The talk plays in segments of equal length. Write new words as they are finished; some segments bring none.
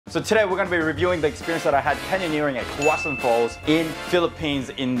So today we're going to be reviewing the experience that I had canyoneering at Kawasan Falls in Philippines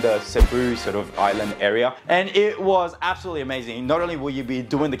in the Cebu sort of island area. And it was absolutely amazing. Not only will you be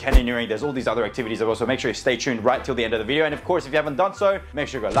doing the canyoneering, there's all these other activities as well, so make sure you stay tuned right till the end of the video. And of course, if you haven't done so, make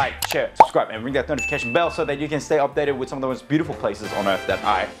sure you go like, share, subscribe, and ring that notification bell so that you can stay updated with some of the most beautiful places on earth that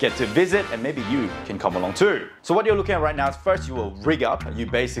I get to visit, and maybe you can come along too. So what you're looking at right now is first you will rig up. You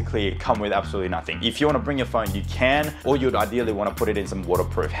basically come with absolutely nothing. If you want to bring your phone, you can, or you'd ideally want to put it in some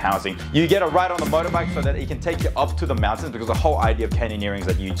waterproof housing. You get a ride on the motorbike so that it can take you up to the mountains, because the whole idea of canyoneering is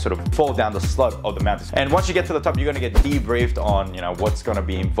that you sort of fall down the slope of the mountains. And once you get to the top, you're going to get debriefed on, what's going to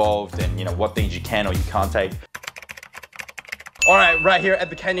be involved and, what things you can or you can't take. Alright, right here at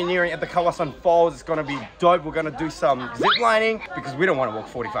the canyoneering at the Kawasan Falls, it's gonna be dope. We're gonna do some zip lining because we don't want to walk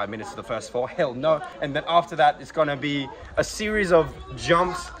 45 minutes to the first fall, hell no. And then after that, it's gonna be a series of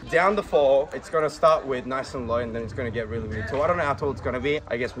jumps down the fall. It's gonna start with nice and low, and then it's gonna get really, really tall. I don't know how tall it's gonna be.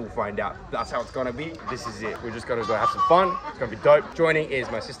 I guess we'll find out. That's how it's gonna be. This is it. We're just gonna go have some fun. It's gonna be dope. Joining is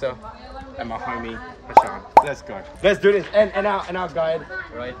my sister and my homie, Hashan. Let's go. Let's do this. And our guide,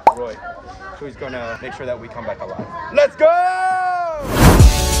 right, Roy, who's gonna make sure that we come back alive. Let's go!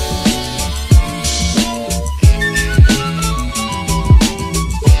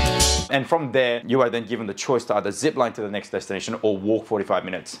 And from there, you are then given the choice to either zip line to the next destination or walk 45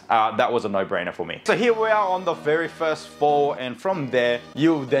 minutes. That was a no-brainer for me. So here we are on the very first fall, and from there,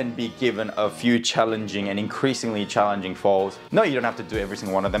 you'll then be given a few challenging and increasingly challenging falls. No, you don't have to do every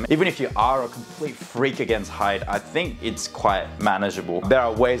single one of them. Even if you are a complete freak against height, I think it's quite manageable. There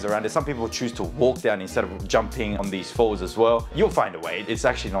are ways around it. Some people choose to walk down instead of jumping on these falls as well. You'll find a way. It's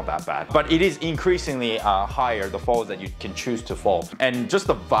actually not that bad. But it is increasingly higher, the falls that you can choose to fall. And just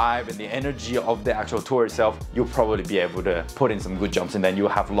the vibe and the energy of the actual tour itself, you'll probably be able to put in some good jumps, and then you'll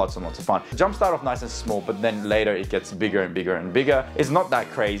have lots and lots of fun. Jumps start off nice and small, but then later it gets bigger and bigger and bigger. It's not that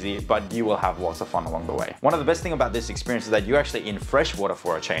crazy, but you will have lots of fun along the way. One of the best things about this experience is that you're actually in fresh water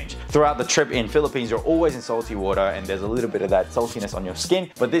for a change. Throughout the trip in Philippines, you're always in salty water, and there's a little bit of that saltiness on your skin,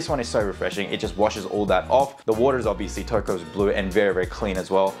 but this one is so refreshing. It just washes all that off. The water is obviously turquoise blue and very, very clean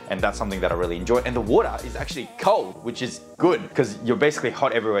as well, and that's something that I really enjoy. And the water is actually cold, which is good, because you're basically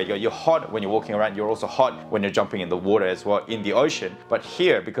hot everywhere you go. You're hot when you're walking around, you're also hot when you're jumping in the water as well, in the ocean. But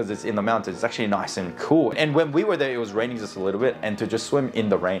here, because it's in the mountains, it's actually nice and cool. And when we were there, it was raining just a little bit, and to just swim in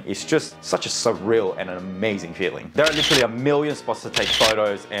the rain is just such a surreal and an amazing feeling. There are literally a million spots to take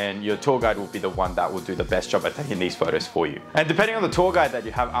photos, and your tour guide will be the one that will do the best job at taking these photos for you. And depending on the tour guide that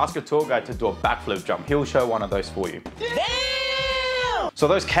you have, ask your tour guide to do a backflip jump. He'll show one of those for you. So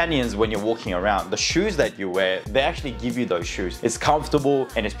those canyons, when you're walking around, the shoes that you wear, they actually give you those shoes. It's comfortable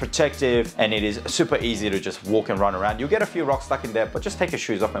and it's protective, and it is super easy to just walk and run around. You'll get a few rocks stuck in there, but just take your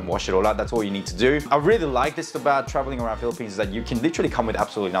shoes off and wash it all out. That's all you need to do. I really like this about traveling around Philippines, is that you can literally come with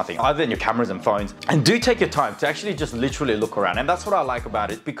absolutely nothing other than your cameras and phones. And do take your time to actually just literally look around. And that's what I like about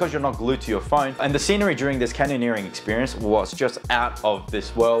it, because you're not glued to your phone. And the scenery during this canyoneering experience was just out of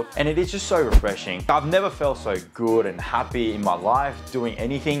this world. And it is just so refreshing. I've never felt so good and happy in my life doing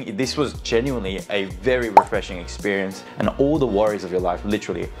anything. This was genuinely a very refreshing experience, and all the worries of your life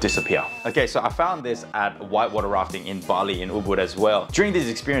literally disappear. Okay, so I found this at whitewater rafting in Bali, in Ubud as well. During this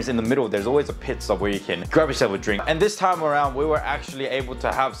experience, in the middle, there's always a pit stop where you can grab yourself a drink. And this time around, we were actually able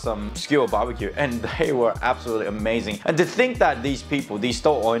to have some skewer barbecue, and they were absolutely amazing. And to think that these people, these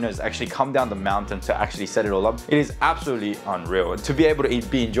store owners, actually come down the mountain to actually set it all up, it is absolutely unreal. To be able to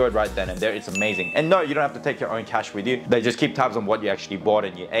be enjoyed right then and there, it's amazing. And no, you don't have to take your own cash with you. They just keep tabs on what you actually bought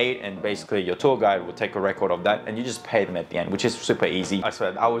and you ate, and basically your tour guide will take a record of that, and you just pay them at the end, which is super easy. I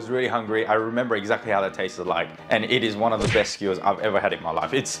swear, I was really hungry. I remember exactly how that tasted like, and it is one of the best skewers I've ever had in my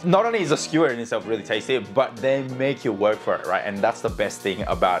life. It's not only is the skewer in itself really tasty, but they make you work for it, right? And that's the best thing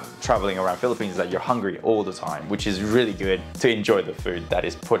about traveling around Philippines, is that you're hungry all the time, which is really good to enjoy the food that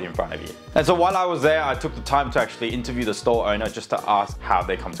is put in front of you. And so while I was there, I took the time to actually interview the store owner just to ask how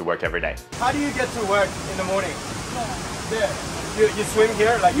they come to work every day. How do you get to work in the morning? There. You swim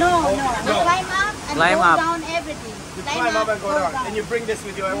here? Like no. We climb up and go down everything. You climb up and go down. And you bring this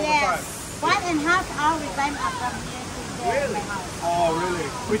with you all the time? 1.5 hours we climb up from here to the house. Oh, really?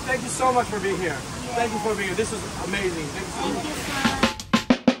 We thank you so much for being here. Yes. Thank you for being here. This was amazing. Thank you so much.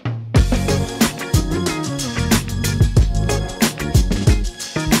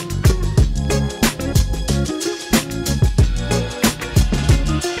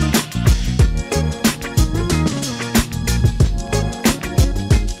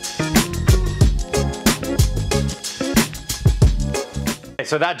 Thank you, sir.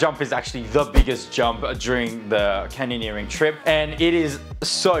 so that jump is actually the biggest jump during the canyoneering trip, and it is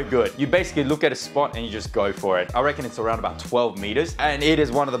so good. You basically look at a spot and you just go for it. I reckon it's around about 12 meters, and it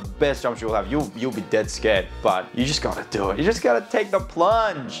is one of the best jumps you'll have. You'll be dead scared, but you just gotta do it. You just gotta take the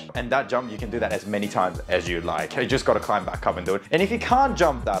plunge. And that jump, you can do that as many times as you like. You just gotta climb back up and do it. And if you can't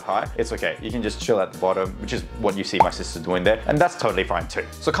jump that high, it's okay. You can just chill at the bottom, which is what you see my sister doing there, and that's totally fine too.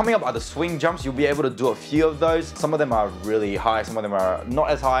 So coming up are the swing jumps. You'll be able to do a few of those. Some of them are really high, some of them are not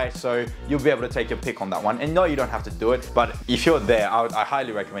as high, so you'll be able to take your pick on that one. And no, you don't have to do it, but if you're there, I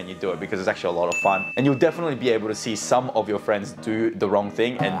highly recommend you do it because it's actually a lot of fun. And you'll definitely be able to see some of your friends do the wrong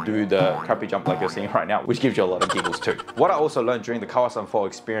thing and do the crappy jump like you're seeing right now, which gives you a lot of giggles too. What I also learned during the Kawasan Falls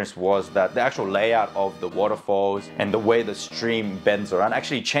experience was that the actual layout of the waterfalls and the way the stream bends around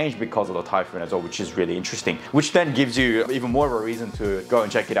actually changed because of the typhoon as well, which is really interesting, which then gives you even more of a reason to go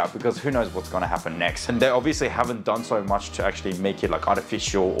and check it out, because who knows what's going to happen next. And they obviously haven't done so much to actually make it like artificial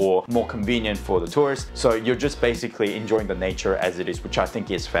or more convenient for the tourists, so you're just basically enjoying the nature as it is, which I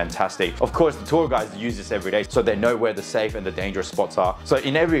think is fantastic. Of course, the tour guides use this every day, so they know where the safe and the dangerous spots are. So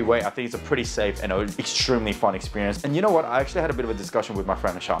in every way, I think it's a pretty safe and an extremely fun experience. And you know what, I actually had a bit of a discussion with my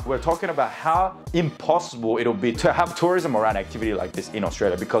friend Asham. We're talking about how impossible it'll be to have tourism around activity like this in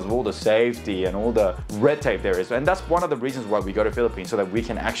Australia because of all the safety and all the red tape there is. And that's one of the reasons why we go to Philippines, so that we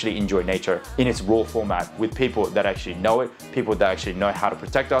can actually enjoy nature in its raw format with people that actually know it, people that actually know how to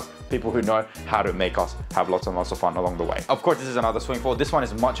protect us, people who know how to make us have lots and lots of fun along the way. Of course, this is another swing fall. This one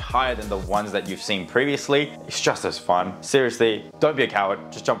is much higher than the ones that you've seen previously. It's just as fun. Seriously, don't be a coward,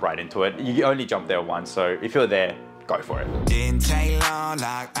 just jump right into it. You only jump there once, so if you're there, go for it. Didn't take long,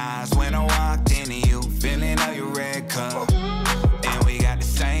 like eyes when I walked into you, feeling of your red cup. And we got the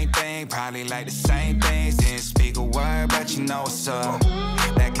same thing, probably like the same things. Didn't speak a word, but you know what's up.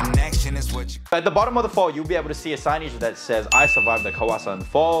 That connection is what you... At the bottom of the fall, you'll be able to see a signage that says, I survived the Kawasan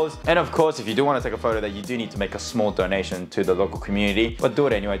Falls. And of course, if you do want to take a photo, that you do need to make a small donation to the local community, but do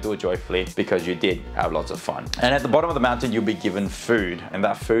it anyway, do it joyfully, because you did have lots of fun. And at the bottom of the mountain, you'll be given food, and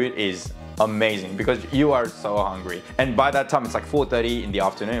that food is amazing because you are so hungry. And by that time, it's like 4:30 in the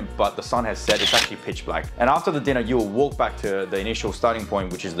afternoon, but the sun has set. It's actually pitch black. And after the dinner, you will walk back to the initial starting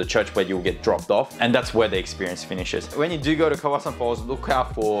point, which is the church where you'll get dropped off, and that's where the experience finishes. When you do go to Kawasan Falls, look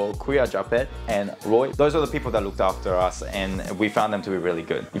out for Kuya Japet and Roy. Those are the people that looked after us, and we found them to be really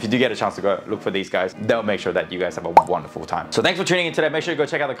good. If you do get a chance to go, look for these guys. They'll make sure that you guys have a wonderful time. So thanks for tuning in today. Make sure you go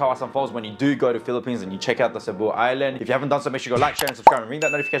check out the Kawasan Falls when you do go to Philippines, and you check out the Cebu Island. If you haven't done so, make sure you go like, share, and subscribe, and ring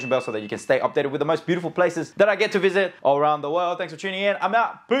that notification bell so that you can stay updated with the most beautiful places that I get to visit all around the world. Thanks for tuning in. I'm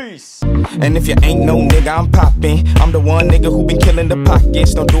out. Peace. And if you ain't no nigga, I'm poppin'. I'm the one nigga who been killing the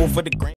pockets. Don't do it for the green.